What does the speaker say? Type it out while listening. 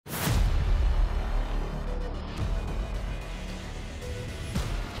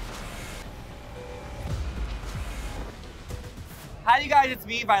Hi you guys, it's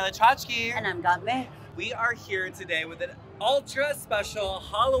me, Violet Chachki. And I'm Gottmik. We are here today with an ultra special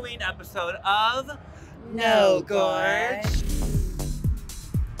Halloween episode of No Gorge.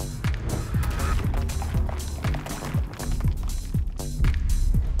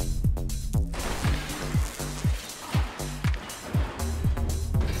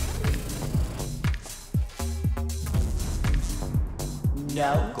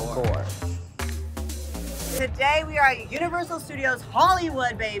 No Gorge. Today we are at Universal Studios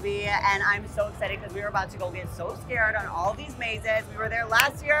Hollywood, baby, and I'm so excited because we are about to go get so scared on all these mazes. We were there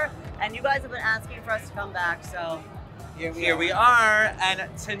last year, and you guys have been asking for us to come back, so here we are. And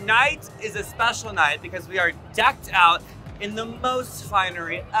tonight is a special night because we are decked out in the most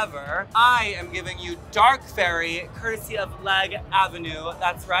finery ever. I am giving you Dark Fairy, courtesy of Leg Avenue.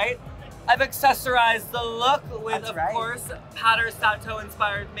 That's right. I've accessorized the look with, of course, Pater Sato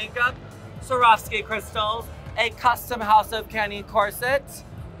inspired makeup, Swarovski crystals, a custom House of Candy corset,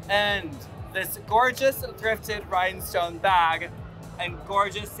 and this gorgeous thrifted rhinestone bag and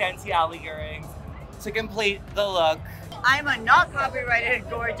gorgeous Santee Alley earrings to complete the look. I'm a not copyrighted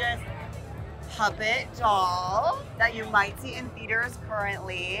gorgeous puppet doll that you might see in theaters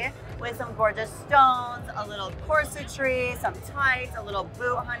currently with some gorgeous stones, a little corsetry, some tights, a little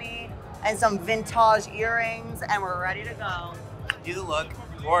boot honey, and some vintage earrings, and we're ready to go. You look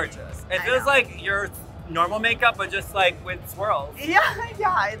gorgeous. It feels like your normal makeup, but just like with swirls. Yeah.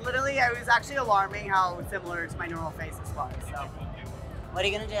 It literally, it was actually alarming how similar to my normal face this was. So, what are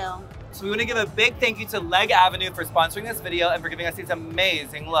you gonna do? So we want to give a big thank you to Leg Avenue for sponsoring this video and for giving us these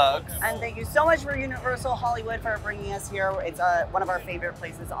amazing looks. And thank you so much for Universal Hollywood for bringing us here. It's one of our favorite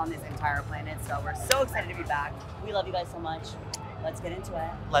places on this entire planet. So we're so excited to be back. We love you guys so much. Let's get into it.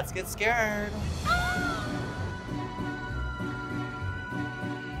 Let's get scared.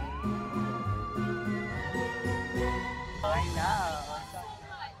 I know.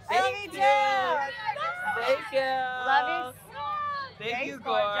 Thank you. Thank you. Love you. Thank you,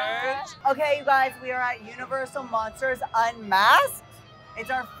 Gorge. Okay, you guys, we are at Universal Monsters Unmasked.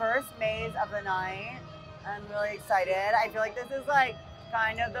 It's our first maze of the night. I'm really excited. I feel like this is like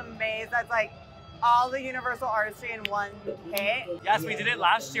kind of the maze that's like all the Universal artistry in one hit. Yes, we did it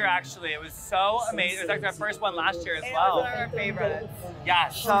last year actually. It was so amazing. It was actually our first one last year as well. It was one of our favorites.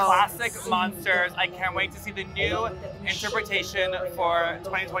 Yes, classic monsters. I can't wait to see the new interpretation for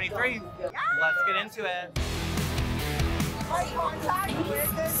 2023. Yeah. Let's get into it. My contact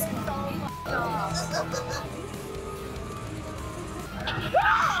with this is so fucked up.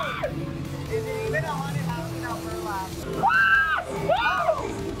 Is it even a haunted house without burlap?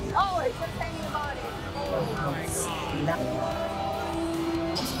 Oh, it's just hanging about it. Oh my God.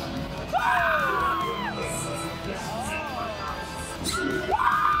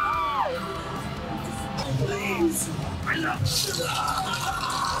 Please. I love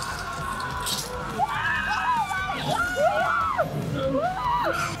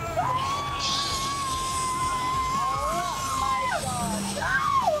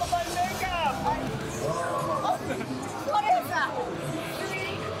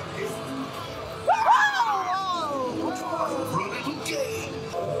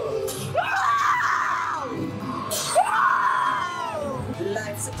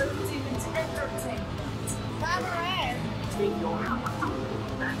Life's a demons entertainment. Cabaret. Take your hammer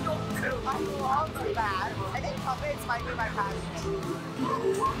and your coat. I love that. I think puppets might be my passion.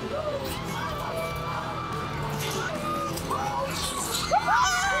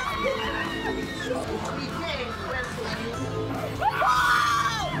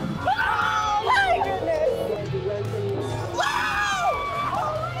 Oh my goodness!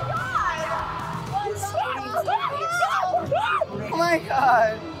 Oh my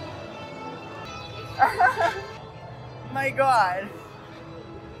God! My God.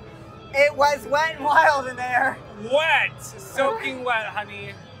 It was wet and wild in there. Wet! Soaking wet,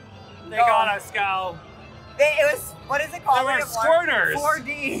 honey. They got us, gal. It was, what is it called? There were squirters.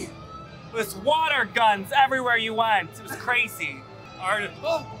 4D. It was water guns everywhere you went. It was crazy.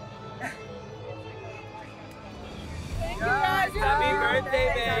 Oh. Thank you guys. Happy birthday,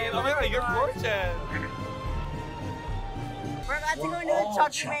 babe. Oh my God, you're gorgeous. We're about to go into the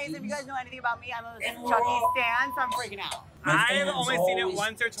Chucky maze. If you guys know anything about me, I'm a Chucky stan, so I'm freaking out. I've only seen it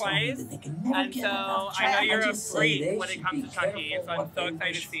once or twice, and so I know you're a freak when it comes to Chucky, so I'm so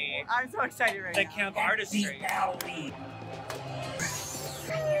excited to see I'm so excited right the now. camp artistry. No.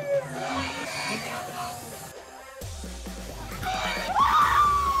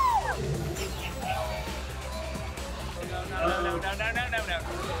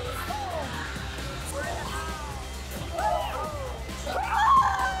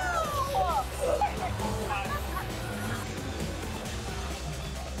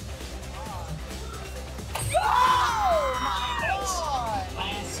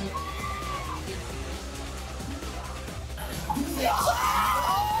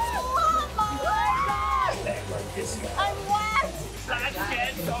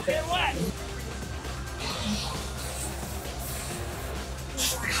 Don't get wet.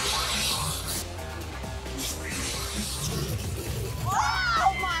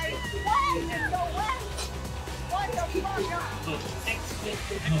 Oh my God! It's so wet! What the fuck?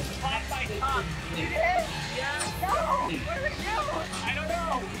 Pop my tongue. You did? Yeah. No! What do we do? I don't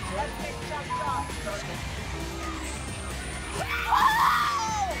know. Let's take some shots.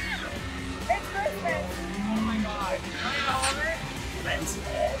 Oh! It's Christmas! Oh my God. Can I hold it? Let's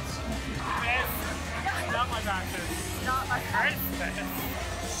not my doctor. Not my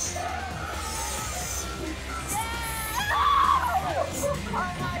Christmas. Oh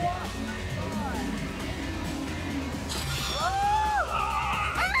my God!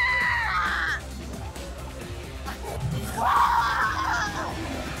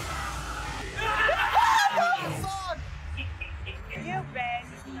 You bitch!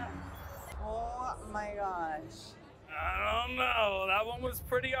 Oh my gosh. I don't know. That one was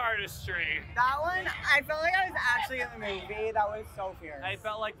pretty artistry. That one, I felt like I was actually in the movie. That was so fierce. I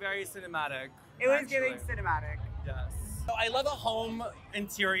felt like very cinematic. It was actually. giving cinematic. Yes. So I love a home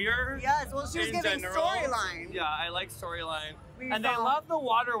interior. Yes, well, she was in giving general. storyline. Yeah, I like storyline. We And they saw- love the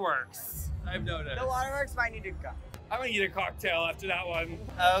waterworks. I've noticed. The waterworks might need to go. I'm gonna eat a cocktail after that one.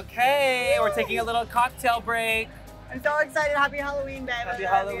 Okay, we're taking a little cocktail break. I'm so excited. Happy Halloween, babe. Happy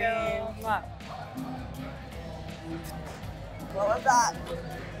I love Halloween. you. What was that?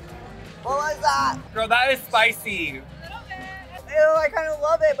 What was that? Girl, that is spicy. Ew, I kind of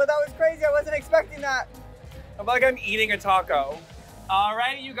love it, but that was crazy. I wasn't expecting that. I feel like I'm eating a taco. All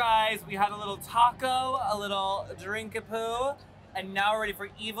right, you guys, we had a little taco, a little drink-a-poo, and now we're ready for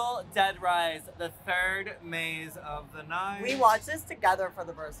Evil Dead Rise, the third maze of the night. We watched this together for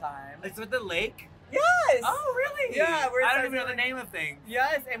the first time. It's with the lake? Yes! Oh, really? Yeah, where it I don't says even know the like- name of things.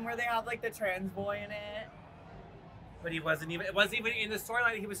 Yes, and where they have like the trans boy in it. But it wasn't even in the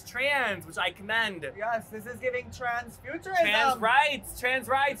storyline. He was trans, which I commend. Yes, this is giving trans futurism. Trans rights, trans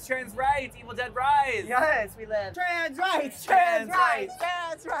rights, trans rights, Evil Dead Rise. Yes, we live. Trans rights, Trans trans rights,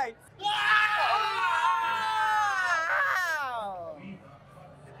 trans rights. Wow!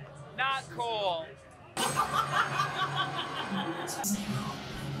 Not cool.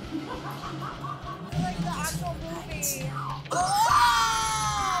 Like the actual movie.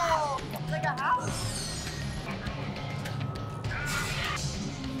 Oh! It's like a house.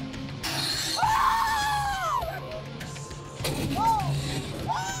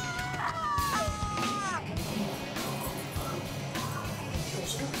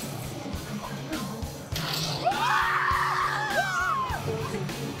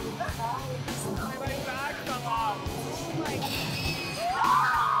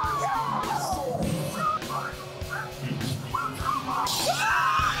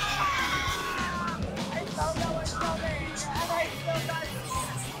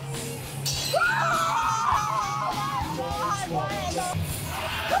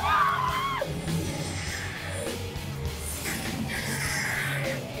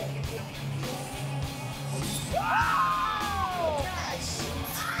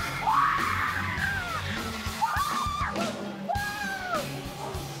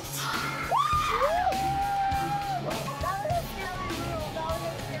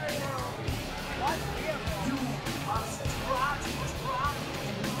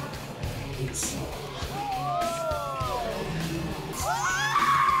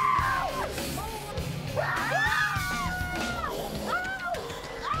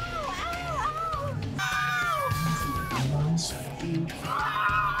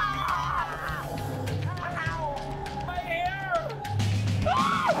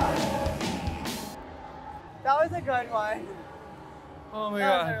 That was a good one. Oh my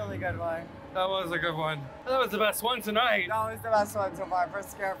That was a god. really good one. That was a good one. That was the best one tonight. That was the best one so far for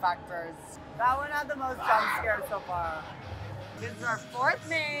scare factors. That one had the most jump scares so far. This is our fourth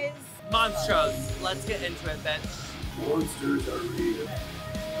maze. Monstros. Let's get into it, bitch. Monsters are real.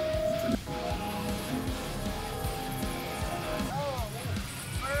 Oh,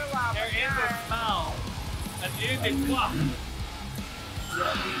 burlap. There is a smell. An is what?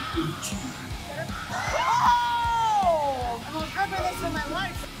 Oh! I'm gonna cover this in my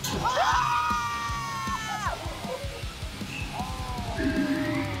life.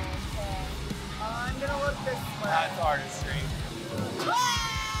 I'm gonna look this way. That's artistry.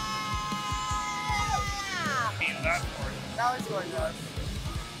 That's gorgeous. That was gorgeous.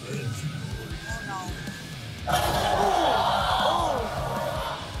 Oh no.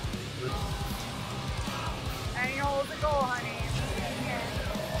 And you hold the goal, honey.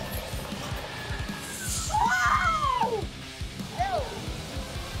 Oh! Ew.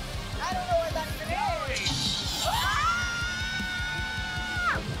 I don't know what that even is.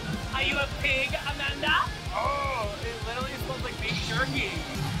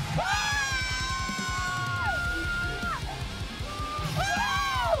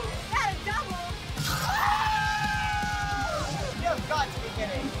 That is double! You've got to be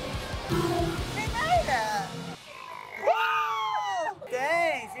kidding. We made it! Woo!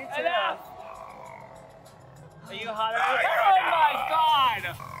 Dang, you too. Enough. Are you hot already? Oh my god!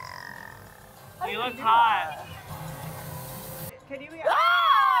 You look hot. Can you be?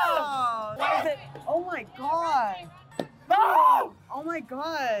 Oh! What is it? Oh my god! No! Oh my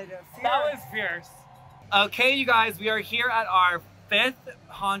god! That was fierce. Okay, you guys, we are here at our 5th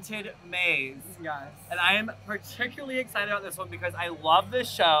haunted maze. Yes. And I am particularly excited about this one because I love this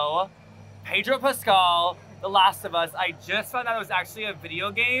show. Pedro Pascal, The Last of Us. I just found out it was actually a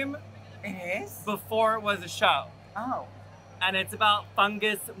video game It is? before it was a show. Oh. And it's about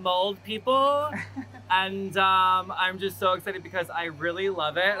fungus mold people. And I'm just so excited because I really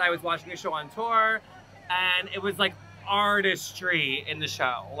love it. I was watching the show on tour and it was like artistry in the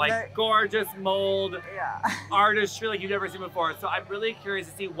show. Like gorgeous mold artistry like you've never seen before. So I'm really curious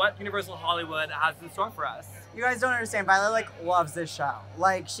to see what Universal Hollywood has in store for us. You guys don't understand. Violet like loves this show.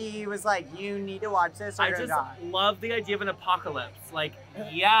 Like she was like, you need to watch this or I you're just gonna die. love the idea of an apocalypse. Like,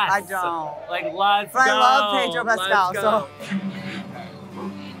 yes. I don't. Like, let's But go. I love Pedro Pascal,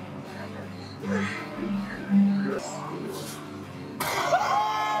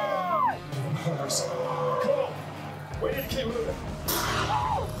 Let's so. Wait till you keep moving.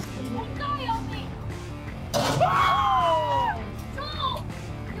 One guy on me! Joel!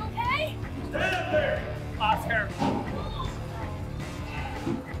 You okay? Stand up there. Oscar.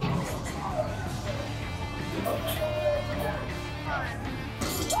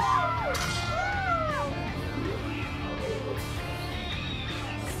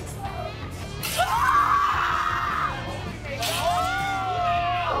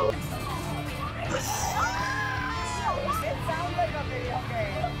 It sounds like a video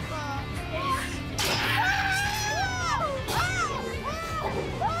game.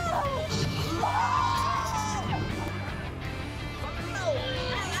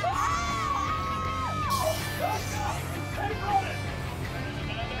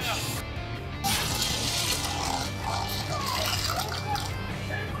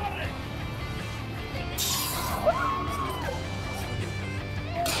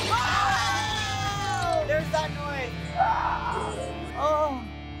 There's that noise. Oh.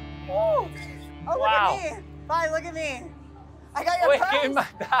 Oh, look Wow. at me. Bye, look at me. I got your Wait, purse. give me my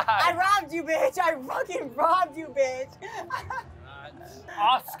bag. I robbed you, bitch. I fucking robbed you, bitch.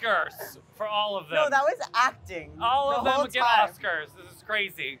 Oscars for all of them. No, that was acting. all the of them whole get time. Oscars. This is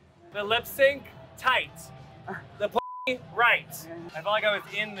crazy. The lip sync, tight. The right. I felt like I was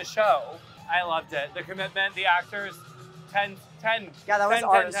in the show. I loved it. The commitment, the actors, 10, 10. Yeah, that was 10, 10, 10.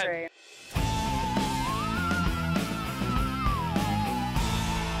 artistry.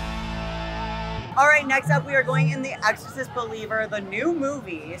 All right, next up we are going in The Exorcist Believer, the new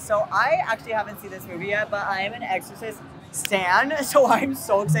movie. So I actually haven't seen this movie yet, but I am an Exorcist stan, so I'm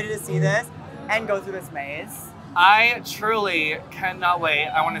so excited to see this and go through this maze. I truly cannot wait.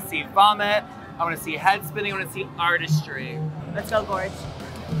 I want to see vomit. I want to see head spinning. I want to see artistry. Let's go, Gorge.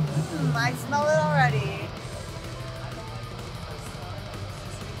 I smell it already.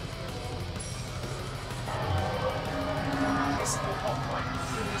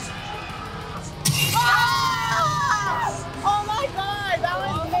 Ah! Oh my god, that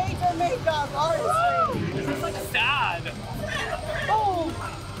was major makeup, honestly. This is like sad. Oh,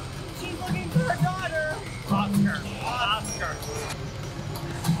 she's looking for her daughter. Oscar. Oscar.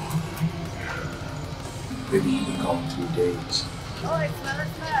 Maybe you can call 2 days. Oh, I smell her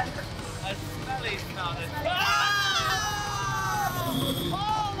smell. A smelly smell. Ah!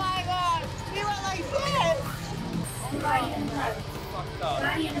 Oh my god, he went like this. Fucked up.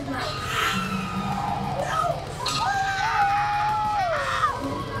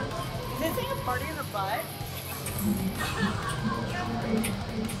 Is this thing a party in the butt?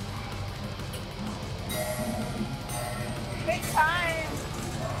 Big time.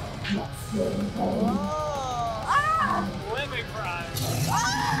 Oh. Ah! Living crime.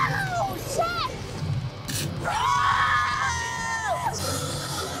 Oh, shit!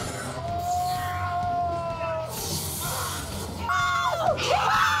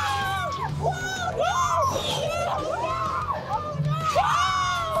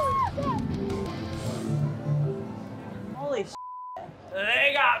 Holy shit.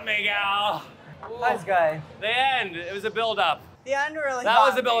 They got me, gal. That was good. The end. It was a build-up. The end really That got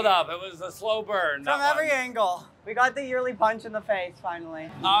was a me. build-up. It was a slow burn. From that every one. angle. We got the yearly punch in the face, finally.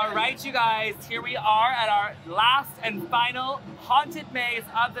 All right, you guys. Here we are at our last and final haunted maze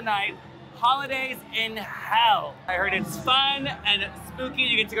of the night. Holidays in Hell. I heard it's fun and spooky.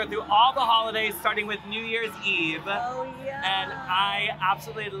 You get to go through all the holidays, starting with New Year's Eve. Oh, yeah. And I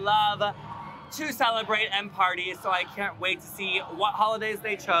absolutely love to celebrate and party, so I can't wait to see what holidays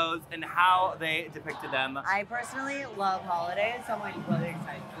they chose and how they depicted them. I personally love holidays, so I'm like really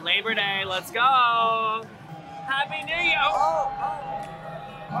excited. Labor Day, let's go! Happy New Year! Oh,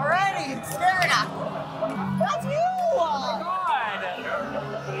 already, it's scared. That's you! Oh my God!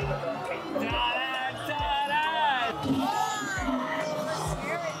 Da-da-da-da.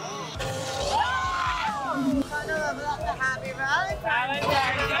 The happy Valentine's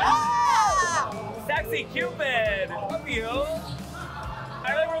Valentine's Day! Sexy Cupid! Love you! I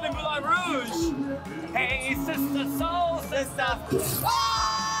really want the Moulin Rouge! Hey, sister, soul sister!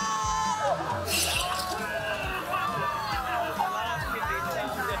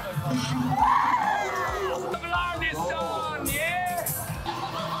 Blarney Stone, yeah!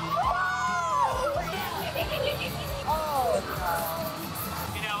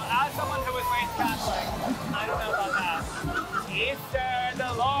 You know, as someone who was raised Catholic, I don't know about that. Easter,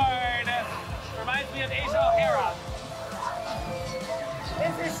 the Lord, reminds me of Asia O'Hara.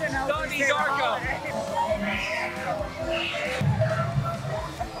 This is Chanel. Donnie Darko.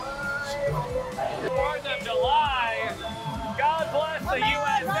 4th of July. God bless the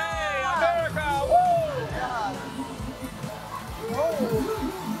USA, America. Woo!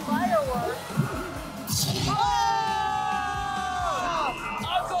 Fireworks.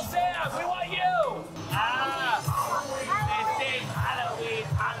 Uncle Sam, we want you! This is Halloween,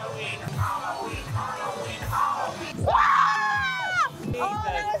 Halloween, Halloween, Halloween, Halloween. Oh,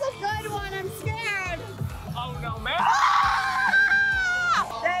 that was a good one. I'm scared. Oh no, man!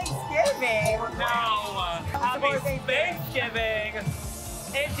 Thanksgiving. No! Happy Thanksgiving!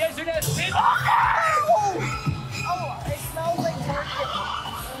 Indigenous people! Oh, it smells like turkey.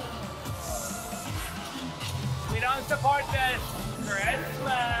 We don't support this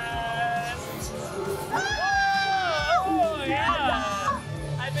Christmas! Oh, yeah!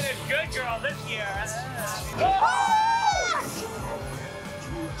 I've been a good girl this year.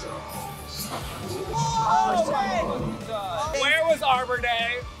 Where was Arbor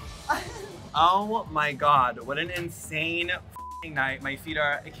Day? Oh my God, what an insane night. My feet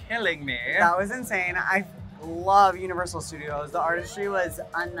are killing me. That was insane. I love Universal Studios. The artistry was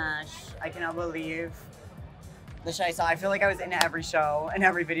unmatched. I cannot believe the show I saw. I feel like I was in every show and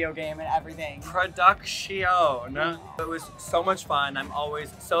every video game and everything. Production. It was so much fun. I'm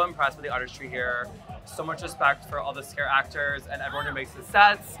always so impressed with the artistry here. So much respect for all the scare actors and everyone who makes the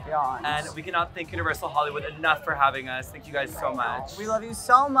sets. Beyond. And we cannot thank Universal Hollywood enough for having us. Thank you guys so much. We love you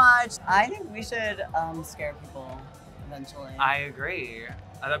so much. I think we should scare people eventually. I agree.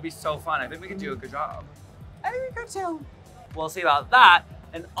 That'd be so fun. I think we could do a good job. I think we could too. We'll see about that.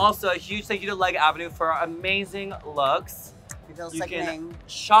 And also a huge thank you to Leg Avenue for our amazing looks. We feel You sickening. can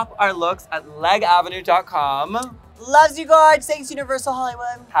shop our looks at legavenue.com. Loves you, Gorge. Thanks, Universal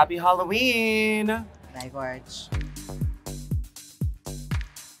Hollywood. Happy Halloween. Bye, Gorge.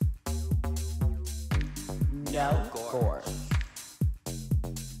 No Gorge.